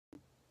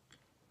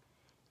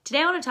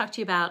Today I want to talk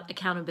to you about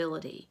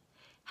accountability.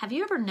 Have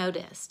you ever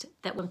noticed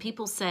that when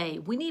people say,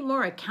 we need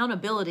more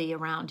accountability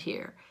around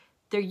here,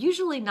 they're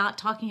usually not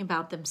talking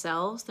about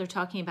themselves, they're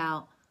talking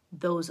about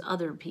those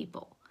other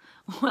people.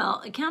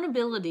 Well,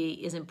 accountability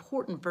is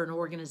important for an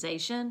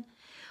organization,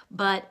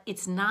 but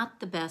it's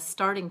not the best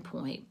starting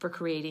point for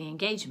creating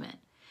engagement.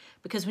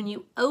 Because when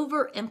you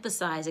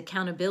overemphasize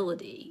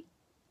accountability,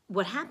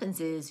 what happens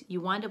is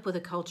you wind up with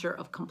a culture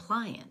of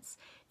compliance.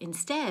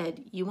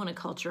 Instead, you want a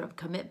culture of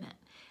commitment.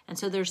 And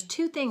so there's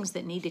two things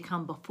that need to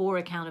come before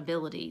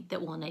accountability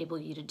that will enable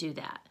you to do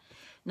that.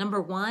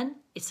 Number one,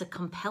 it's a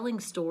compelling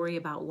story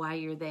about why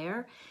you're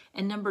there.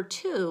 And number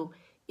two,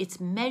 it's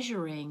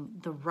measuring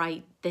the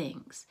right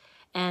things.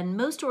 And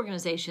most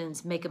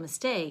organizations make a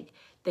mistake.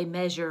 They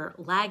measure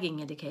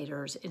lagging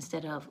indicators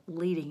instead of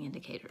leading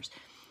indicators.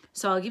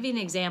 So I'll give you an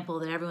example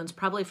that everyone's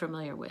probably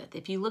familiar with.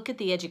 If you look at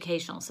the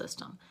educational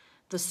system,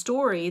 the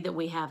story that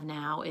we have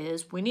now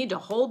is we need to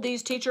hold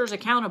these teachers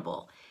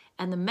accountable.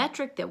 And the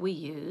metric that we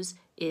use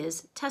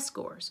is test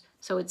scores.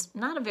 So it's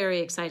not a very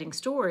exciting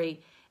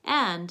story,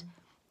 and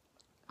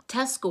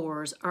test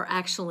scores are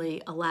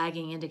actually a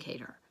lagging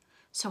indicator.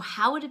 So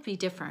how would it be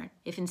different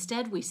if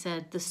instead we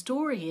said the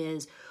story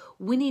is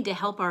we need to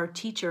help our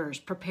teachers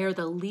prepare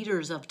the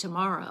leaders of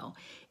tomorrow,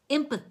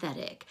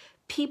 empathetic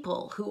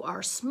people who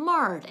are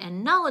smart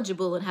and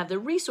knowledgeable and have the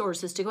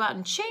resources to go out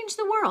and change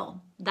the world.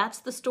 That's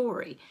the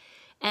story.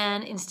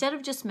 And instead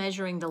of just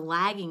measuring the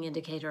lagging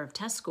indicator of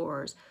test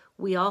scores,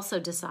 we also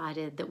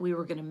decided that we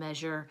were going to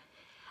measure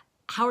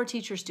how are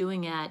teachers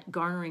doing at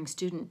garnering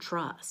student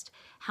trust?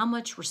 How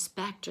much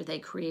respect are they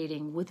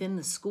creating within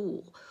the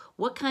school?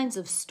 What kinds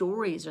of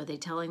stories are they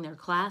telling their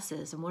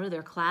classes, and what do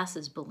their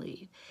classes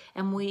believe?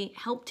 And we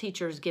help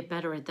teachers get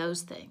better at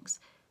those things.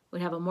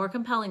 We have a more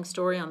compelling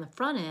story on the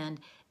front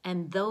end,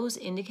 and those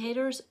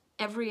indicators,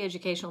 every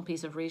educational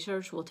piece of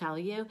research will tell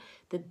you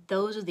that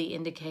those are the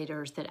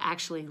indicators that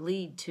actually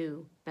lead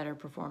to better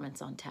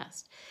performance on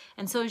tests.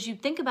 And so as you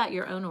think about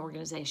your own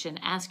organization,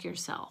 ask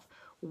yourself,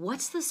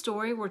 what's the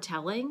story we're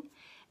telling,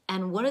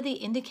 and what are the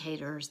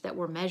indicators that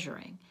we're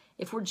measuring?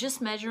 If we're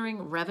just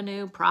measuring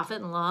revenue,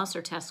 profit and loss,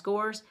 or test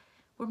scores,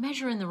 we're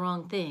measuring the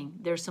wrong thing.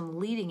 There's some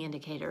leading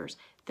indicators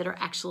that are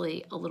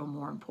actually a little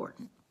more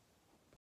important.